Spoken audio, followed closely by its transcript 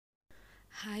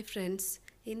Hi friends,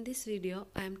 in this video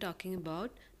I am talking about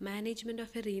management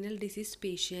of a renal disease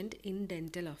patient in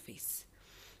dental office.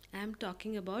 I am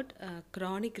talking about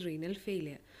chronic renal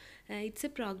failure. It's a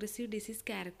progressive disease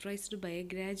characterized by a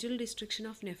gradual destruction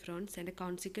of nephrons and a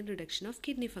consequent reduction of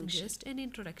kidney function. Just an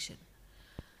introduction.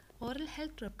 Oral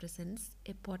health represents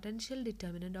a potential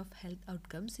determinant of health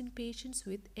outcomes in patients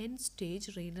with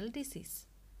end-stage renal disease.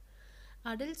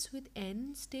 Adults with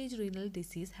end-stage renal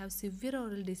disease have severe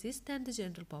oral disease than the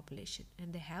general population,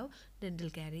 and they have dental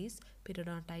caries,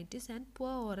 periodontitis, and poor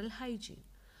oral hygiene.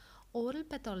 Oral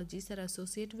pathologies are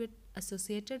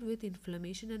associated with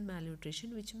inflammation and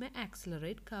malnutrition, which may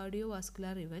accelerate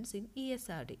cardiovascular events in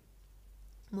ESRD.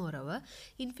 Moreover,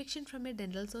 infection from a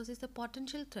dental source is a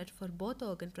potential threat for both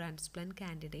organ transplant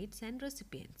candidates and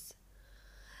recipients.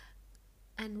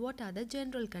 And what are the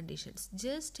general conditions?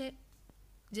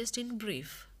 Just in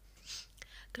brief,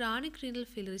 chronic renal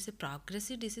failure is a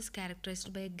progressive disease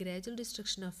characterized by a gradual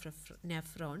destruction of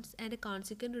nephrons and a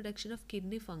consequent reduction of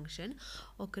kidney function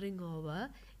occurring over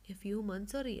a few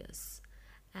months or years.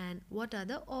 And what are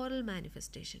the oral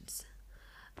manifestations?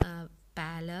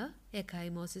 Pallor,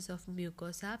 ecchymosis of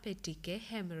mucosa, petechiae,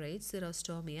 hemorrhage,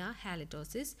 xerostomia,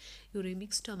 halitosis, uremic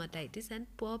stomatitis, and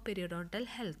poor periodontal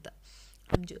health.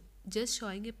 I'm just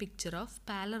showing a picture of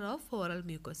pallor of oral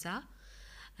mucosa,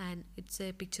 and it's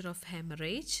a picture of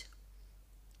hemorrhage,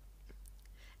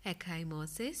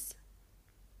 ecchymosis,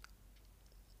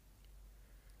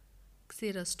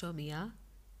 xerostomia,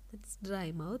 that's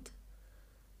dry mouth,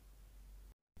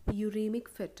 uremic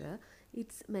fetor,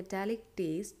 it's metallic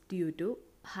taste due to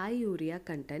high urea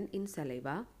content in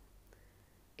saliva,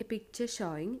 a picture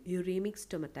showing uremic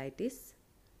stomatitis,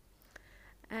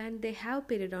 and they have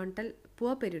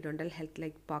poor periodontal health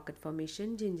like pocket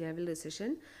formation, gingival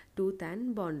recession, tooth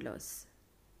and bone loss.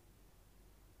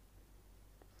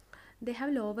 They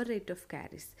have lower rate of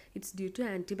caries. It's due to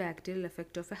antibacterial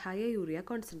effect of a higher urea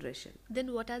concentration.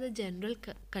 Then what are the general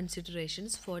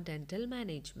considerations for dental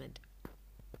management?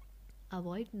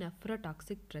 Avoid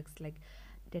nephrotoxic drugs like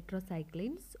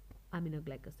tetracyclines,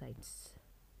 aminoglycosides.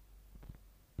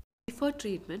 Before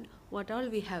treatment, what all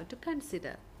we have to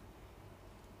consider?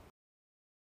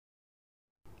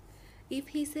 If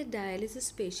he is a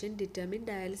dialysis patient, determine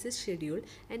dialysis schedule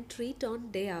and treat on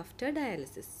day after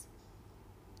dialysis.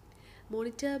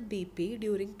 Monitor BP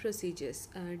during procedures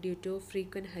due to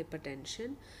frequent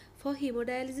hypertension. For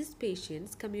hemodialysis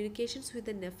patients, communications with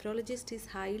the nephrologist is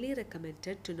highly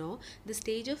recommended to know the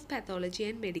stage of pathology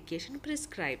and medication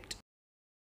prescribed.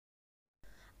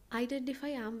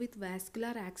 Identify arm with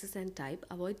vascular access and type.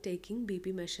 Avoid taking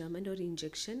BP measurement or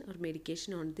injection or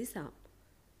medication on this arm.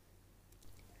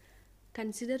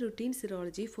 Consider routine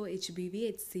serology for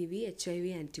HBV, HCV,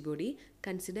 HIV antibody.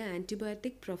 Consider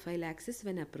antibiotic prophylaxis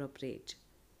when appropriate.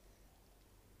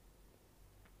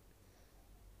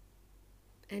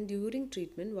 And during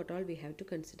treatment, what all we have to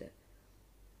consider?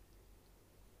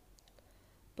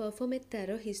 Perform a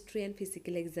thorough history and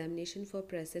physical examination for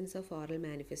presence of oral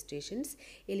manifestations.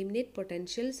 Eliminate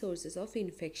potential sources of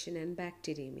infection and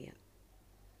bacteremia.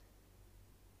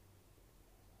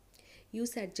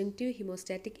 Use adjunctive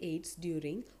hemostatic aids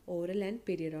during oral and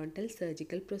periodontal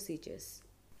surgical procedures.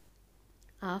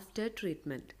 After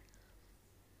treatment,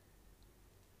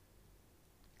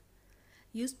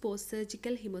 use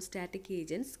post-surgical hemostatic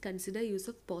agents. Consider use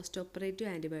of post-operative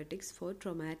antibiotics for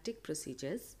traumatic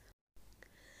procedures.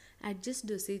 Adjust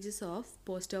dosages of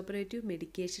post-operative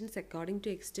medications according to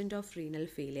extent of renal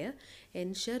failure.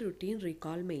 Ensure routine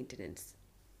recall maintenance.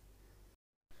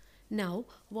 Now,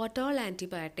 what all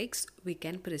antibiotics we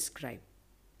can prescribe?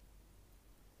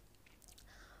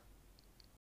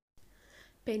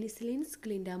 Penicillins,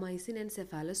 clindamycin and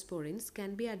cephalosporins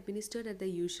can be administered at the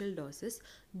usual doses,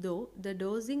 though the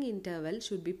dosing interval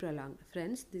should be prolonged.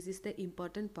 Friends, this is the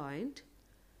important point.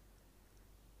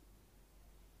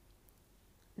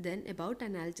 Then about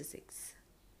analgesics.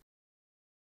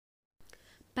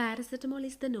 Paracetamol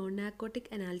is the non-narcotic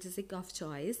analgesic of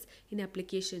choice in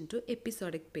application to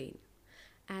episodic pain.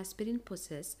 Aspirin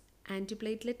possesses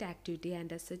antiplatelet activity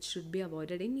and as such should be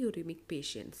avoided in uremic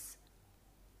patients.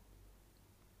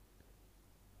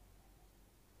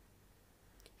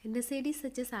 NSAIDs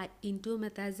such as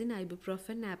indomethacin,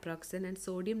 ibuprofen, naproxen and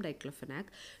sodium diclofenac,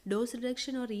 dose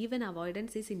reduction or even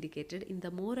avoidance is indicated in the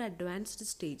more advanced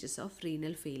stages of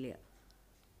renal failure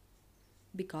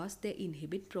because they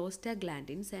inhibit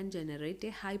prostaglandins and generate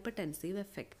a hypertensive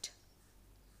effect.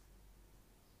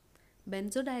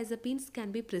 Benzodiazepines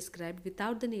can be prescribed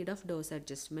without the need of dose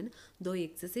adjustment, though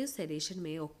excessive sedation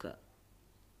may occur.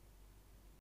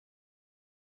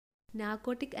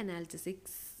 Narcotic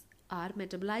analgesics are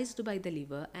metabolized by the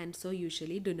liver and so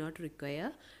usually do not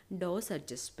require dose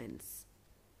adjustments.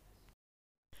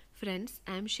 Friends,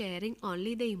 I am sharing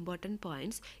only the important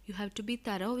points. You have to be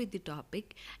thorough with the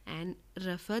topic and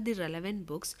refer the relevant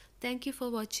books. Thank you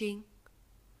for watching.